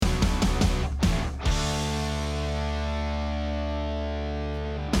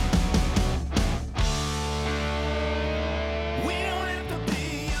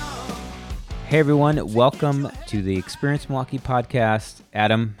Hey everyone, welcome to the Experience Milwaukee podcast.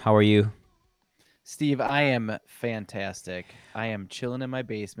 Adam, how are you? Steve, I am fantastic. I am chilling in my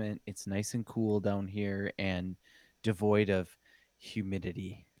basement. It's nice and cool down here and devoid of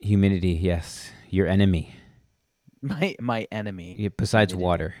humidity. Humidity, yes, your enemy. My enemy, Besides humidity.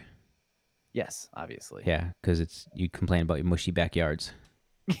 water, Yes, obviously. yeah, because you complain about your mushy backyards.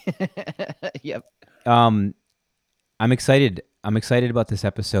 Yep. Um, I'm excited. I'm excited about this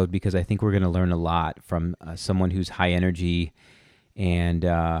episode because I think we're going to learn a lot from someone who's high energy and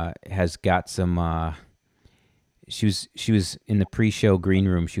has got some. She was in the pre-show green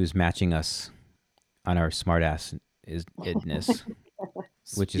room. She was matching us on our smartass idness,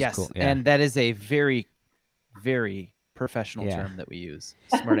 which is Yes, cool. Yeah, and that is a very, very professional yeah. term that we use.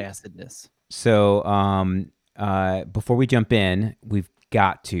 Smart acidness. So before we jump in, we've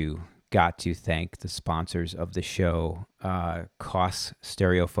got to thank the sponsors of the show: Koss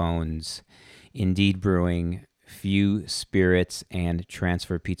Stereophones, Indeed Brewing, Few Spirits, and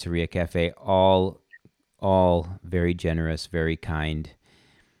Transfer Pizzeria Cafe. All very generous, very kind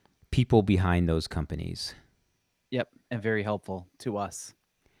people behind those companies. Yep, and very helpful to us.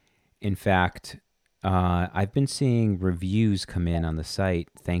 In fact, I've been seeing reviews come in on the site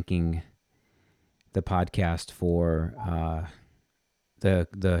thanking the podcast for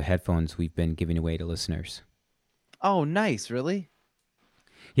the headphones we've been giving away to listeners. Oh, nice, really?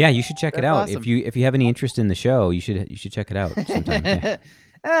 Yeah, you should check it That's out. awesome. If you have any interest in the show, you should check it out sometime. Yeah.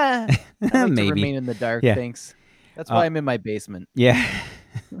 I like to Maybe. remain in the dark, Yeah. thanks. That's why I'm in my basement. Yeah.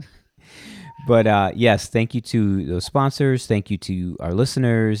 But yes, thank you to those sponsors. Thank you to our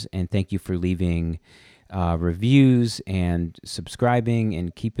listeners, and thank you for leaving reviews and subscribing,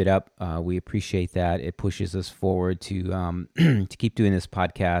 and keep it up. We appreciate that. It pushes us forward to to keep doing this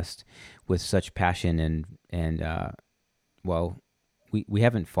podcast with such passion and well, we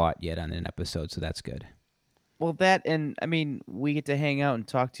haven't fought yet on an episode, so that's good. Well, that and I mean, we get to hang out and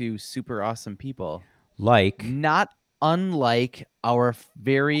talk to super awesome people. Like, Not unlike our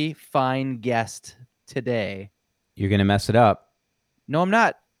very fine guest today. you're gonna mess it up. No, I'm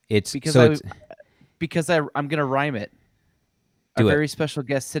not. It's Because so it's I'm gonna rhyme it. Our do it. very special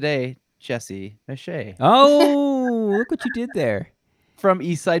guest today, Jesse Mache Oh, look what you did there. from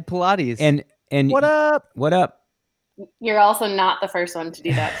Eastside Pilates. And What up? What up? You're also not the first one to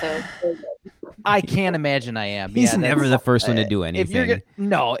do that, so I can't imagine I am. He's Yeah, never the first one to do if you're anything.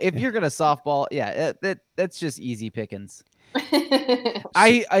 if you're gonna softball, yeah, that's just easy pickings.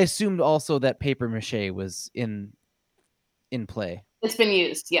 I assumed also that paper mache was in play. it's been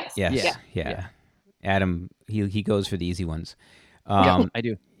used. Yes. Yes. Yeah. Yeah. Adam, he goes for the easy ones. Yeah, I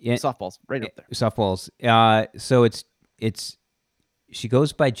do. Yeah, Softballs right up there. softballs. So it's she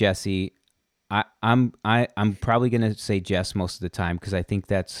goes by Jessie. I'm probably gonna say Jess most of the time because I think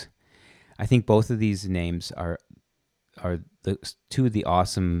both of these names are the two of the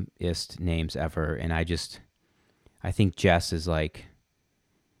awesomest names ever, and I think Jess is like,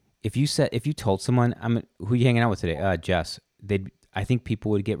 if you told someone who you hanging out with today, Jess, I think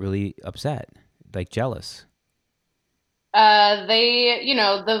people would get really upset, like jealous. They,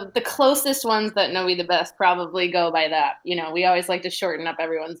 the closest ones that know me the best probably go by that. We always like to shorten up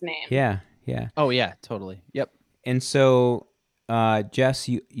everyone's name. Yeah. Oh yeah, totally. Yep. And so, Jess,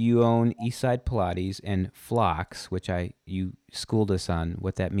 you own Eastside Pilates and Flocks, which you schooled us on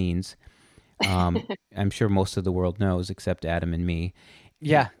what that means. I'm sure most of the world knows, except Adam and me.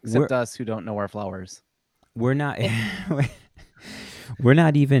 Yeah, except us who don't know our flowers. We're not. We're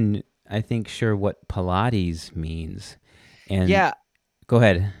not even, I think, sure what Pilates means. And yeah, go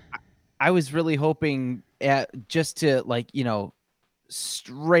ahead. I was really hoping just to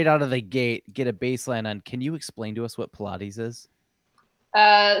straight out of the gate get a baseline on. Can you explain to us what Pilates is?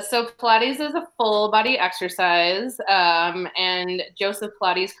 So Pilates is a full body exercise, and Joseph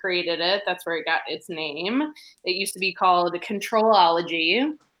Pilates created it. That's where it got its name. It used to be called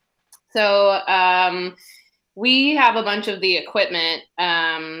Controlology. So we have a bunch of the equipment.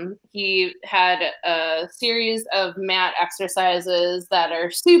 He had a series of mat exercises that are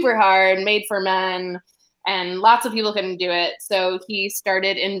super hard, made for men, and lots of people couldn't do it. So he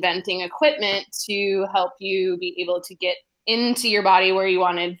started inventing equipment to help you be able to get into your body where you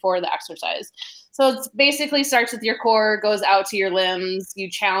wanted for the exercise. So it basically starts with your core, goes out to your limbs. You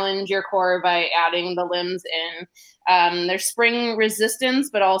challenge your core by adding the limbs in. There's spring resistance,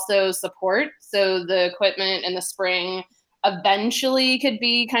 but also support. So the equipment and the spring eventually could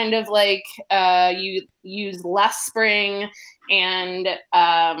be kind of like you use less spring and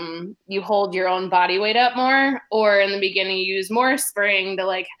you hold your own body weight up more, or in the beginning you use more spring to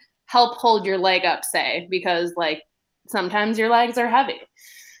like help hold your leg up, say, because like sometimes your legs are heavy.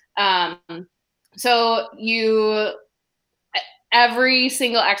 So every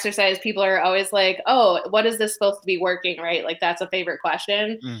single exercise, people are always like, oh, what is this supposed to be working, right? Like, that's a favorite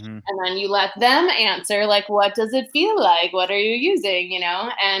question. Mm-hmm. And then you let them answer, like, what does it feel like? What are you using,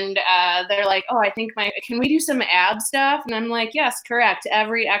 And they're like, oh, I think can we do some ab stuff? And I'm like, yes, correct.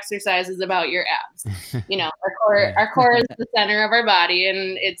 Every exercise is about your abs. Our core is the center of our body,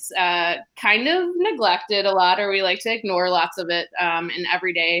 and it's kind of neglected a lot, or we like to ignore lots of it in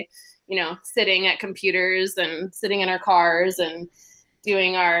everyday, sitting at computers and sitting in our cars and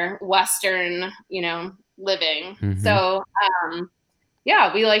doing our Western, living. Mhm. So,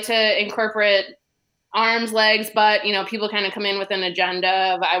 yeah, we like to incorporate arms, legs, butt. People kind of come in with an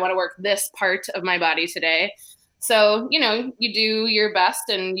agenda of, I want to work this part of my body today. So, you do your best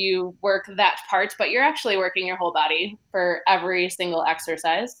and you work that part, but you're actually working your whole body for every single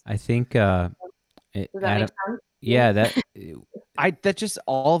exercise. I think Does that make sense? yeah, that just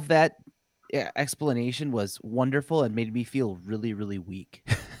all of that explanation was wonderful and made me feel really, really weak.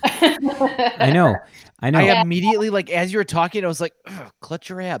 I know. I immediately, like, as you were talking, I was like, clutch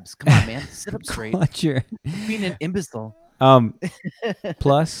your abs. Come on, man. Sit up straight. Clutch your... You're being an imbecile.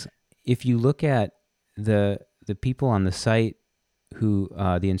 Plus, if you look at the people on the site who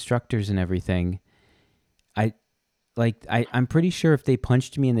the instructors and everything, I'm pretty sure if they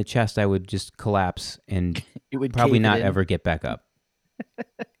punched me in the chest, I would just collapse and It would probably cave it not in. ever get back up.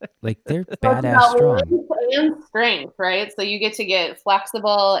 Like, they're badass strong. And strength, right? So you get to get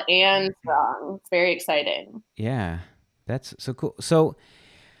flexible and strong. It's very exciting. Yeah, that's so cool. So,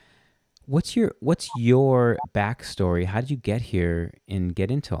 what's your backstory? How did you get here and get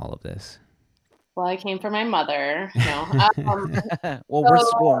into all of this? Well, I came from my mother. No. Well,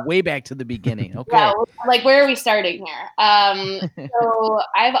 we're going way back to the beginning. Okay. Yeah, like, where are we starting here? So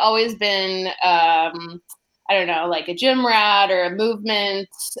I've always been, I don't know, like a gym rat or a movement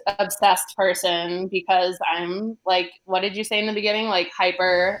obsessed person, because I'm like, what did you say in the beginning? Like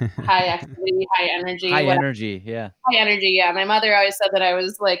hyper, high activity, high energy. High energy, yeah. High energy, yeah. My mother always said that I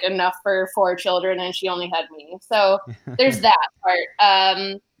was like enough for 4 children and she only had me. So there's that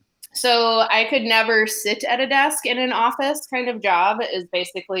part. So I could never sit at a desk in an office kind of job, is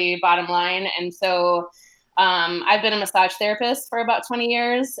basically bottom line. And so I've been a massage therapist for about 20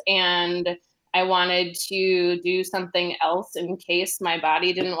 years, and I wanted to do something else in case my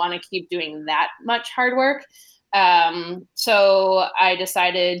body didn't want to keep doing that much hard work. So I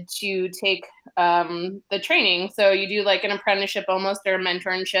decided to take the training. So you do like an apprenticeship almost, or a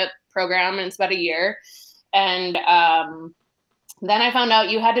mentorship program, and it's about a year. And then I found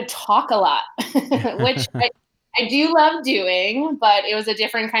out you had to talk a lot, which I do love doing, but it was a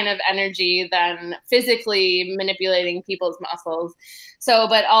different kind of energy than physically manipulating people's muscles. So,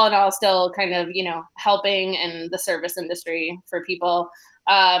 but all in all, still kind of, helping in the service industry for people.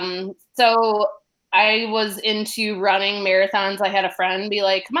 So I was into running marathons. I had a friend be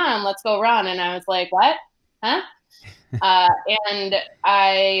like, come on, let's go run. And I was like, what? Huh? And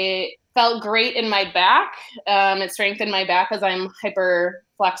I felt great in my back. It strengthened my back because I'm hyper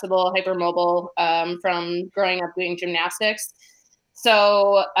flexible, hyper mobile from growing up doing gymnastics.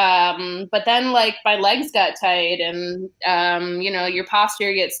 So, but then like my legs got tight, and your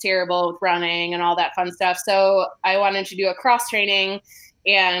posture gets terrible with running and all that fun stuff. So I wanted to do a cross training,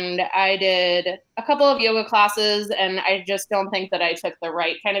 and I did a couple of yoga classes, and I just don't think that I took the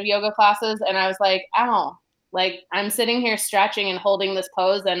right kind of yoga classes. And I was like, ow, like, I'm sitting here stretching and holding this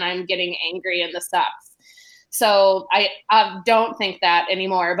pose and I'm getting angry and this sucks. So I don't think that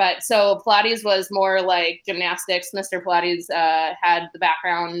anymore. But so Pilates was more like gymnastics. Mr. Pilates had the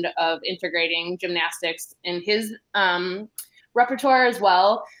background of integrating gymnastics in his repertoire as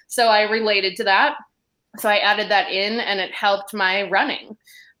well. So I related to that. So I added that in, and it helped my running.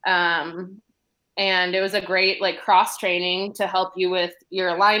 And it was a great like cross training to help you with your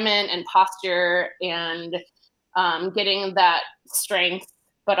alignment and posture, and getting that strength,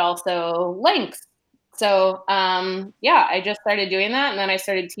 but also length. So yeah, I just started doing that, and then I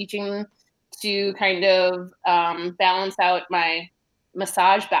started teaching to kind of balance out my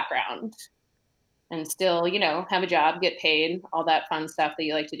massage background, and still, have a job, get paid, all that fun stuff that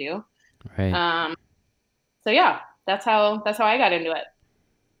you like to do. Right. So yeah, that's how I got into it.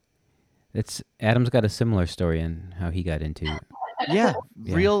 It's Adam's got a similar story in how he got into it. Yeah,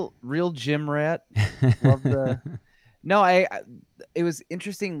 real gym rat. Love the No, it was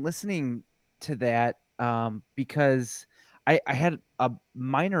interesting listening to that because I had a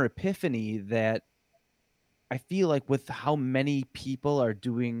minor epiphany that I feel like with how many people are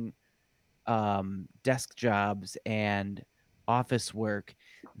doing desk jobs and office work,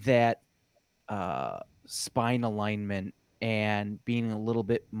 that spine alignment and being a little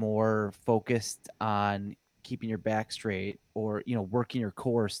bit more focused on keeping your back straight, or working your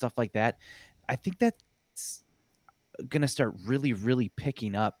core, stuff like that, I think that's going to start really, really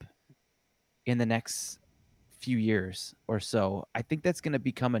picking up in the next few years or so. I think that's going to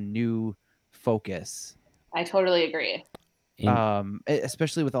become a new focus. I totally agree.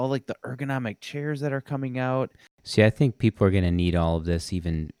 Especially with all like the ergonomic chairs that are coming out. See, I think people are going to need all of this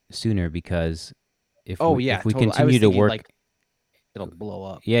even sooner, because if we totally. continue to work, like it'll blow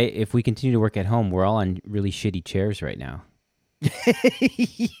up. yeah, if we continue to work at home, we're all on really shitty chairs right now.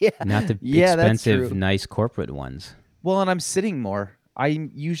 Yeah. Not the Yeah, that's expensive, true. nice corporate ones. Well, and I'm sitting more.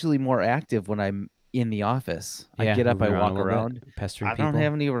 I'm usually more active when I'm in the office. I Yeah, get up, I moving around a walk little around. bit, pestering I don't people.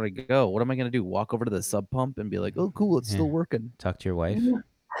 have anywhere to go. What am I going to do? Walk over to the sub pump and be like, "Oh, cool, it's Yeah. still working." Talk to your wife. You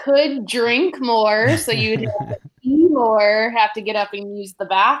could drink more, so you'd have to pee more, have to get up and use the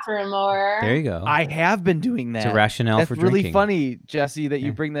bathroom more. There you go. I have been doing that. It's a rationale That's for really drinking. funny, Jesse, that you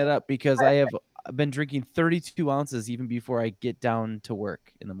Yeah. bring that up, because I have been drinking 32 ounces even before I get down to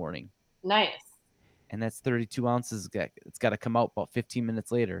work in the morning. Nice. And that's 32 ounces. It's got to come out about 15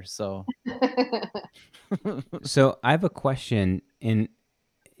 minutes later. So, So I have a question. In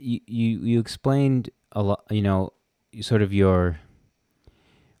you explained a lot. Sort of the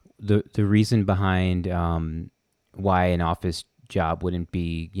reason behind why an office job wouldn't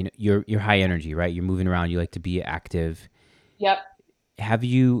be. You're high energy, right? You're moving around. You like to be active. Yep. Have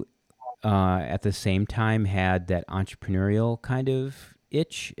you at the same time had that entrepreneurial kind of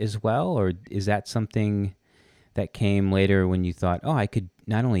itch as well, or is that something that came later when you thought, oh, I could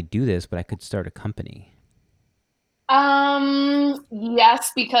not only do this, but I could start a company?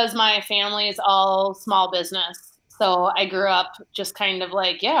 Yes, because my family is all small business. So I grew up just kind of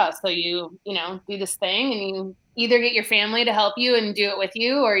like, so you do this thing, and you either get your family to help you and do it with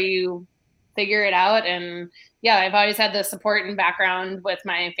you, or you figure it out. And I've always had the support and background with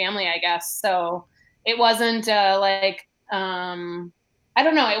my family, I guess. So it wasn't I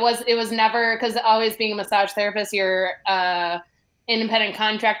don't know. It was never, because always being a massage therapist, you're independent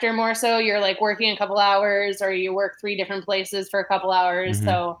contractor more so. You're like working a couple hours, or you work 3 different places for a couple hours. Mhm.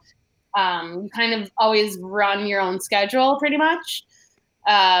 So you kind of always run your own schedule pretty much.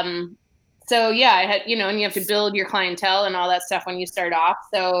 So I had, and you have to build your clientele and all that stuff when you start off.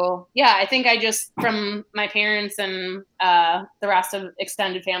 So I think I just, from my parents and the rest of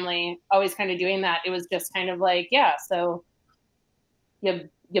extended family, always kind of doing that. It was just kind of like, so you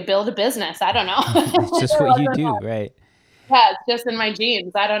build a business. I don't know. It's just what you do, right? Yeah, it's just in my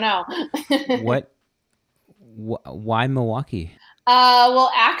genes. I don't know. Why Milwaukee?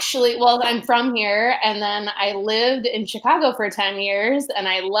 Actually, I'm from here, and then I lived in Chicago for 10 years, and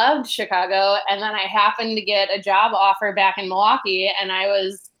I loved Chicago. And then I happened to get a job offer back in Milwaukee, and I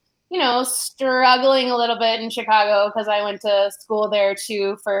was, struggling a little bit in Chicago because I went to school there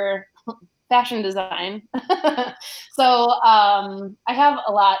too for fashion design. So I have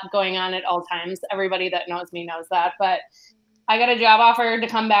a lot going on at all times. Everybody that knows me knows that. But I got a job offer to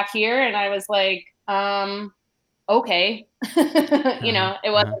come back here, and I was like, okay.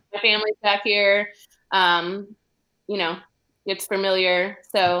 It wasn't my family's back here. It's familiar.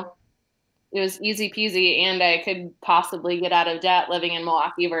 So it was easy peasy, and I could possibly get out of debt living in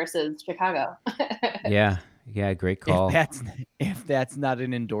Milwaukee versus Chicago. Yeah, great call. If that's not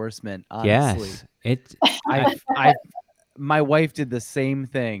an endorsement, honestly. Yes, my wife did the same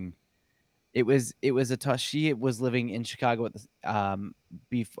thing. It was a tough. She was living in Chicago at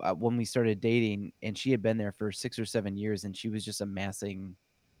the when we started dating, and she had been there for 6 or 7 years, and she was just amassing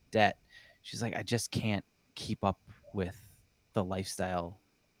debt. She's like, I just can't keep up with the lifestyle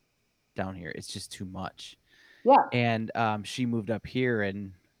down here. It's just too much. Yeah. And she moved up here,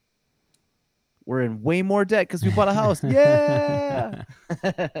 and we're in way more debt because we bought a house. Yeah.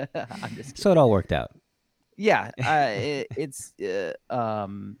 I'm just so it all worked out. Yeah. It's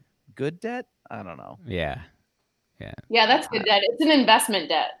good debt. I don't know. Yeah, that's good debt. It's an investment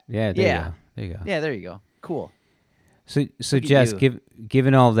debt. Yeah, there you go. Yeah, there you go. Cool. So Jess,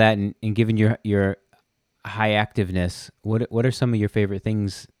 given all that, and given your high activeness, what are some of your favorite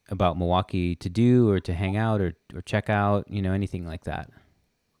things about Milwaukee to do, or to hang out, or check out? Anything like that.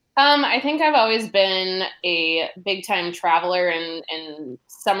 I think I've always been a big time traveler and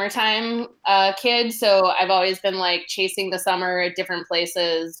summertime kid. So I've always been like chasing the summer at different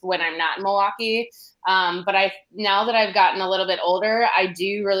places when I'm not in Milwaukee. But now that I've gotten a little bit older, I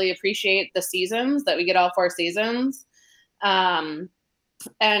do really appreciate the seasons, that we get all 4 seasons. And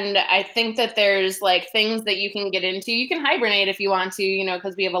I think that there's like things that you can get into. You can hibernate if you want to,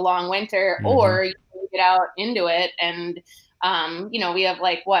 because we have a long winter, Mm-hmm. or you can get out into it. And We have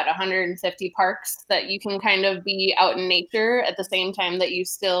like 150 parks that you can kind of be out in nature at the same time that you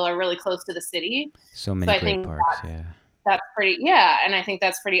still are really close to the city. So many I great think parks. Yeah. that's pretty, yeah. And I think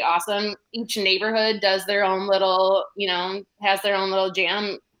that's pretty awesome. Each neighborhood does their own little, has their own little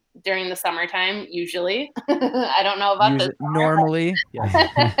jam during the summertime, usually. I don't know about this Usually, normally,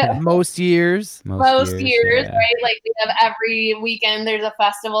 yeah. Most years. Most years, yeah. right? Like we have every weekend there's a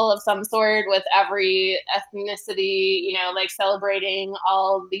festival of some sort with every ethnicity, like celebrating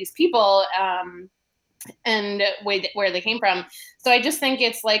all these people and where they came from. So I just think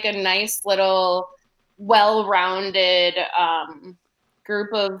it's like a nice little well-rounded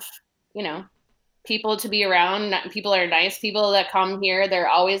group of, people to be around. People are nice. People that come here, they're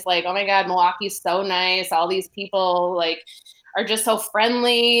always like, oh my God, Milwaukee's so nice. All these people like are just so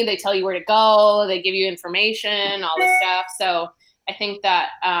friendly. They tell you where to go. They give you information, all this stuff. So I think that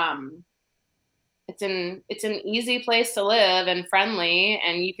it's an easy place to live and friendly,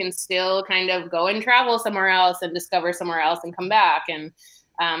 and you can still kind of go and travel somewhere else and discover somewhere else and come back. And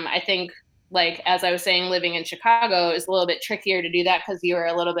I think, like as I was saying, living in Chicago is a little bit trickier to do that because you are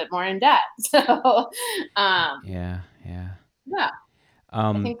a little bit more in debt. So Yeah.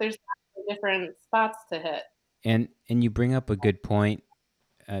 I think there's different spots to hit. And you bring up a good point,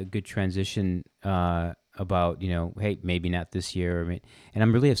 a good transition about hey, maybe not this year. And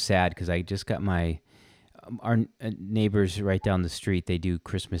I'm really sad because I just got our neighbors right down the street. They do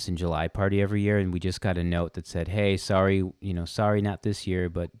Christmas in July party every year, and we just got a note that said, hey, sorry, sorry, not this year,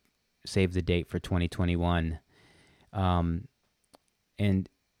 but save the date for 2021. And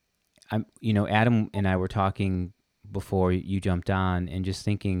I'm, Adam and I were talking before you jumped on, and just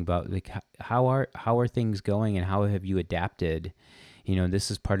thinking about like how are things going and how have you adapted?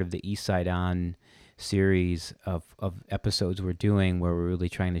 This is part of the East Side On series of episodes we're doing, where we're really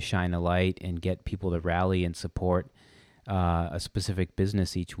trying to shine a light and get people to rally and support a specific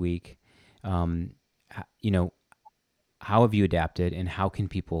business each week. How have you adapted, and how can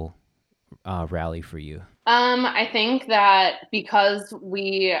people rally for you? I think that because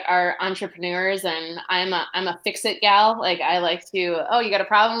we are entrepreneurs and I'm a fix it gal, like I like to, oh, you got a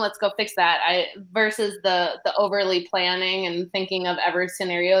problem? Let's go fix that. Versus the overly planning and thinking of every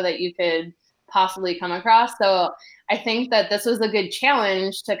scenario that you could possibly come across. So I think that this was a good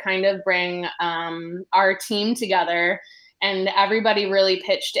challenge to kind of bring our team together, and everybody really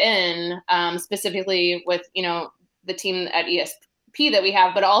pitched in, specifically with, the team at ESP that we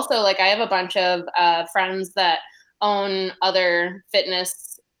have, but also like I have a bunch of friends that own other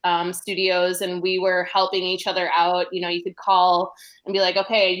fitness studios, and we were helping each other out. You could call and be like,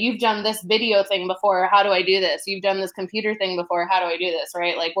 okay, you've done this video thing before. How do I do this? You've done this computer thing before. How do I do this?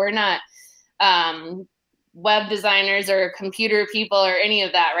 Right? Like we're not web designers or computer people or any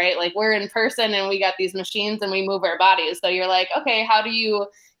of that, right? Like we're in person and we got these machines and we move our bodies. So you're like, okay, how do you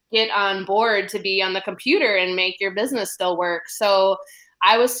get on board to be on the computer and make your business still work? So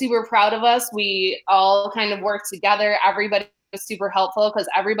I was super proud of us. We all kind of worked together. Everybody was super helpful because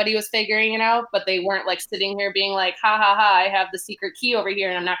everybody was figuring it out, but they weren't like sitting here being like, ha ha ha, I have the secret key over here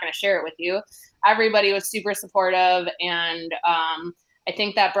and I'm not going to share it with you. Everybody was super supportive, and I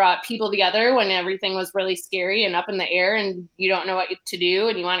think that brought people together when everything was really scary and up in the air and you don't know what to do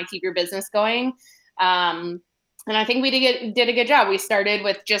and you want to keep your business going. And I think we did a good job. We started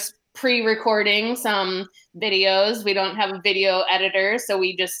with just pre-recording some videos. We don't have a video editor, so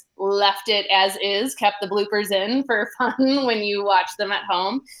we just left it as is, kept the bloopers in for fun when you watch them at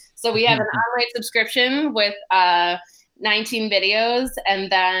home. So we have an online subscription with 19 videos,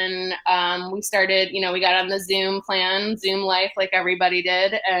 and then we started, we got on the Zoom plan, Zoom Life, like everybody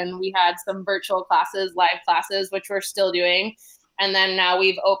did, and we had some virtual classes, live classes, which we're still doing. And then now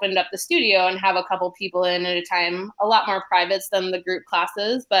we've opened up the studio and have a couple people in at a time, a lot more privates than the group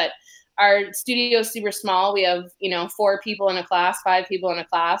classes, but our studio is super small. We have, 4 people in a class, 5 people in a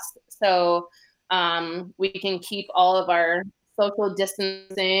class. So we can keep all of our social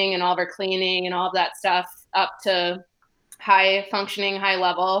distancing and all of our cleaning and all of that stuff up to high functioning, high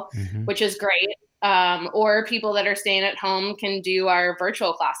level, which is great. Or people that are staying at home can do our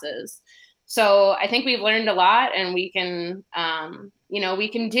virtual classes. So I think we've learned a lot, and we can, we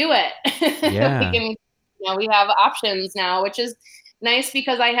can do it. Yeah. We have options now, which is nice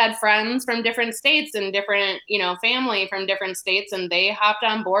because I had friends from different states and different, family from different states, and they hopped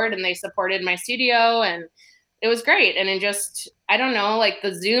on board and they supported my studio, and it was great. And it just, I don't know, like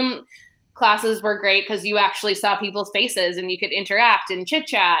the Zoom classes were great because you actually saw people's faces and you could interact and chit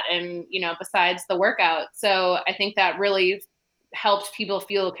chat and, besides the workout. So I think that really helped people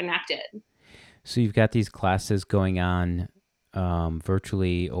feel connected. So you've got these classes going on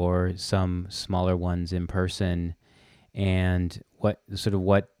virtually, or some smaller ones in person. And what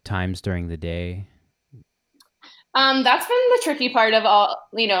times during the day? That's been the tricky part of all,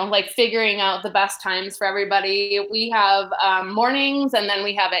 like figuring out the best times for everybody. We have mornings, and then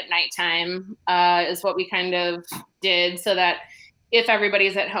we have at nighttime, is what we kind of did, so that if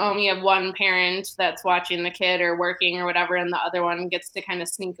everybody's at home, you have one parent that's watching the kid or working or whatever, and the other one gets to kind of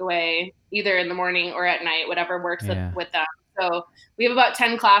sneak away either in the morning or at night, whatever works Yeah. with them. So we have about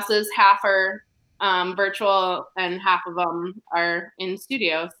 10 classes, half are virtual and half of them are in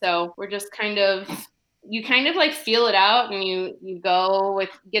studio. So we're just you kind of like feel it out, and you go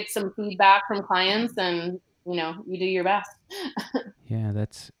get some feedback from clients, and you do your best. Yeah,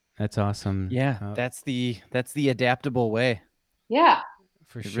 that's awesome. Yeah, that's the adaptable way. Yeah,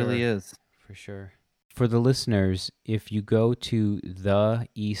 For it sure. really is. For sure. For the listeners, if you go to the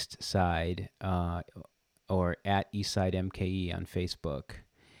East Side or at East Side MKE on Facebook,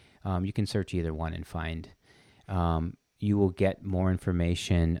 you can search either one and find. You will get more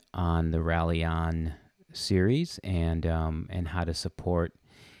information on the Rally On series and how to support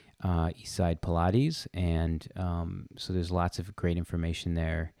Eastside Pilates, and so there's lots of great information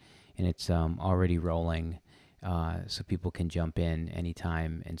there, and it's already rolling, so people can jump in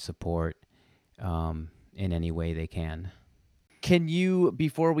anytime and support in any way they can. Can you,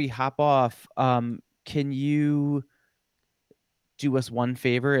 before we hop off, can you do us one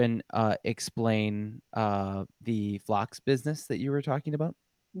favor and explain the Phlox business that you were talking about?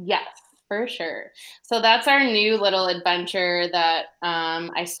 yes, for sure. So that's our new little adventure that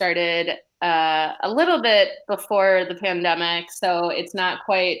I started a little bit before the pandemic. So it's not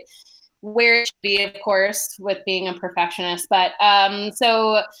quite where it should be, of course, with being a perfectionist. But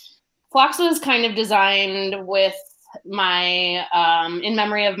so Phlox was kind of designed with my in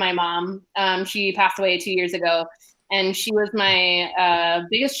memory of my mom. She passed away 2 years ago, and she was my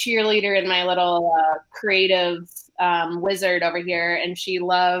biggest cheerleader in my little creative wizard over here, and she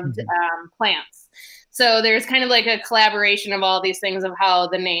loved plants. So there's kind of like a collaboration of all these things of how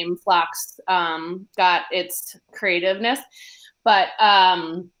the name Phlox got its creativeness. But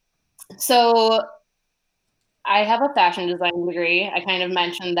so I have a fashion design degree. I kind of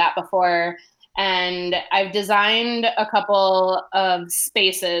mentioned that before. And I've designed a couple of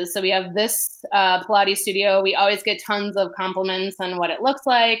spaces. So we have this Pilates studio. We always get tons of compliments on what it looks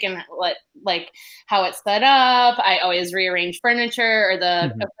like and how it's set up. I always rearrange furniture or the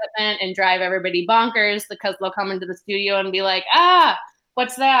equipment and drive everybody bonkers, because they'll come into the studio and be like,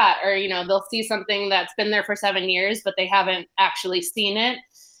 what's that? Or, they'll see something that's been there for 7 years, but they haven't actually seen it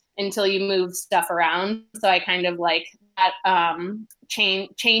until you move stuff around. So I kind of like that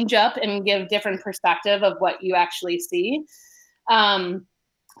change up and give different perspective of what you actually see.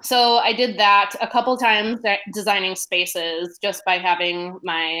 So I did that a couple times, designing spaces just by having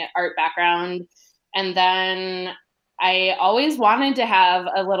my art background. And then I always wanted to have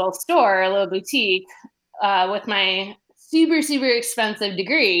a little store, a little boutique, with my super, super expensive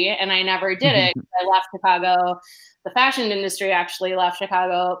degree. And I never did it. I left Chicago. The fashion industry actually left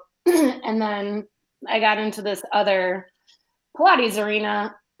Chicago. And then I got into this other Pilates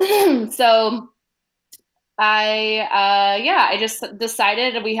arena. So I just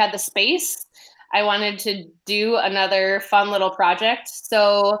decided we had the space. I wanted to do another fun little project.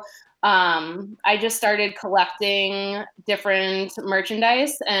 So I just started collecting different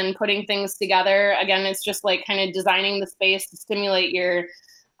merchandise and putting things together. Again, it's just like kind of designing the space to stimulate your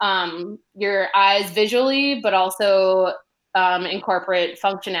eyes visually, but also incorporate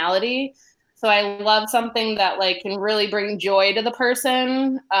functionality. So I love something that like can really bring joy to the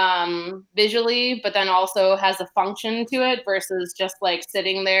person visually, but then also has a function to it versus just like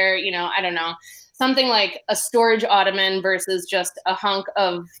sitting there, I don't know, something like a storage ottoman versus just a hunk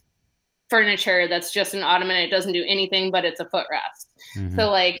of furniture that's just an ottoman. It doesn't do anything, but it's a footrest. Mm-hmm.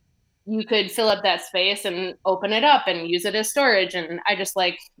 So like you could fill up that space and open it up and use it as storage. And I just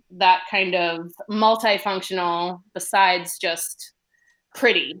like that kind of multifunctional besides just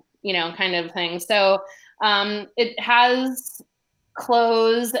pretty, kind of thing. So it has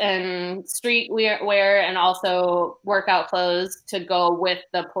clothes and street wear and also workout clothes to go with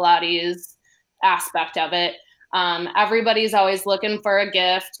the Pilates aspect of it. Everybody's always looking for a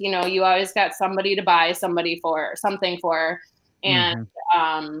gift. You always got somebody to buy something for. And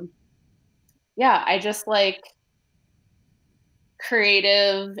yeah, I just like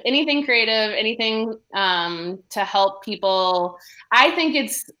anything to help people. I think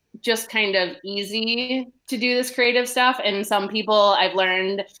it's just kind of easy to do this creative stuff, and some people I've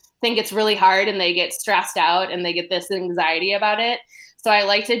learned think it's really hard and they get stressed out and they get this anxiety about it. So I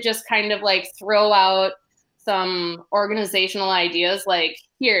like to just kind of like throw out some organizational ideas, like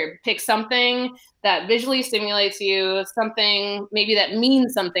here, pick something that visually stimulates you, something maybe that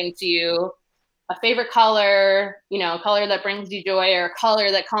means something to you, a favorite color, color that brings you joy, or a color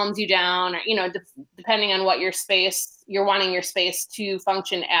that calms you down, or, depending on what you're wanting your space to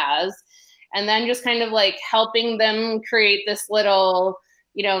function as. And then just kind of like helping them create this little,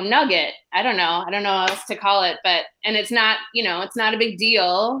 nugget. I don't know what else to call it, and it's not, it's not a big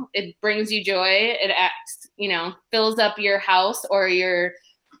deal. It brings you joy. It acts, fills up your house or your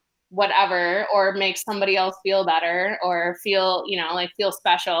whatever, or makes somebody else feel better or feel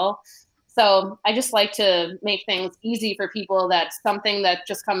special. So I just like to make things easy for people. That's something that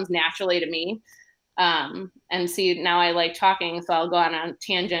just comes naturally to me. And see, now I like talking, so I'll go on a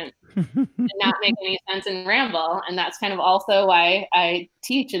tangent and not make any sense and ramble. And that's kind of also why I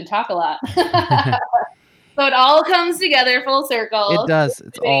teach and talk a lot. So it all comes together full circle. It does.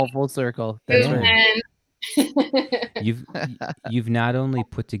 It's all full circle. That's right. You've not only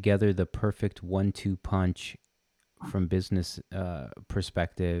put together the perfect 1-2 punch from business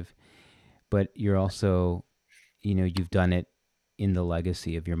perspective, but you're also, you've done it in the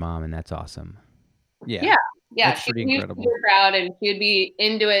legacy of your mom, and that's awesome. Yeah. She'd be super proud, and she'd be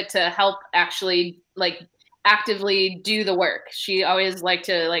into it to help actually actively do the work. She always liked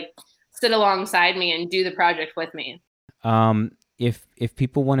to sit alongside me and do the project with me. If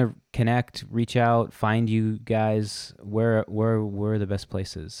people want to connect, reach out, find you guys, where are the best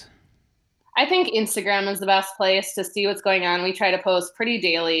places? I think Instagram is the best place to see what's going on. We try to post pretty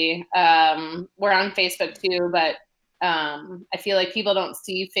daily. We're on Facebook too, but I feel like people don't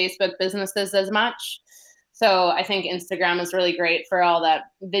see Facebook businesses as much. So I think Instagram is really great for all that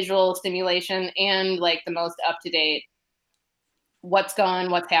visual stimulation and the most up-to-date what's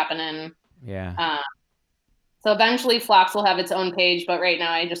happening. Yeah. So eventually Phlox will have its own page, but right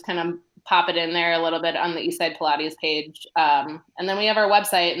now I just kind of pop it in there a little bit on the Eastside Pilates page. And then we have our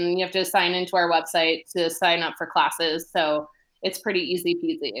website, and you have to sign into our website to sign up for classes. So it's pretty easy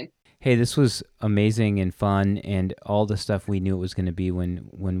peasy. Hey, this was amazing and fun, and all the stuff we knew it was going to be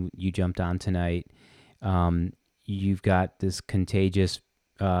when you jumped on tonight. You've got this contagious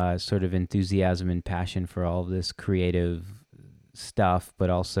sort of enthusiasm and passion for all of this creative stuff, but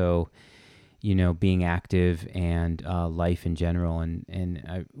also, being active and life in general.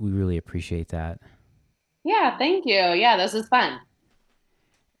 And we really appreciate that. Yeah, thank you. Yeah, this is fun.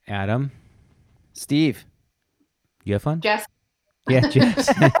 Adam? Steve? You have fun? Jess? Yeah, Jess.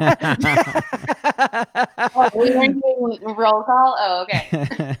 We weren't doing roll call? Oh,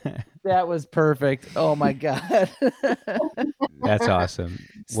 okay. That was perfect. Oh my God. That's awesome.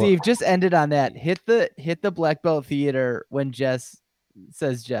 Steve, just ended on that. Hit the Black Belt Theater when Jess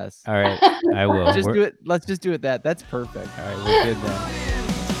says Jess. All right, I will. Do it. Let's just do it. That's perfect. All right, we're good then.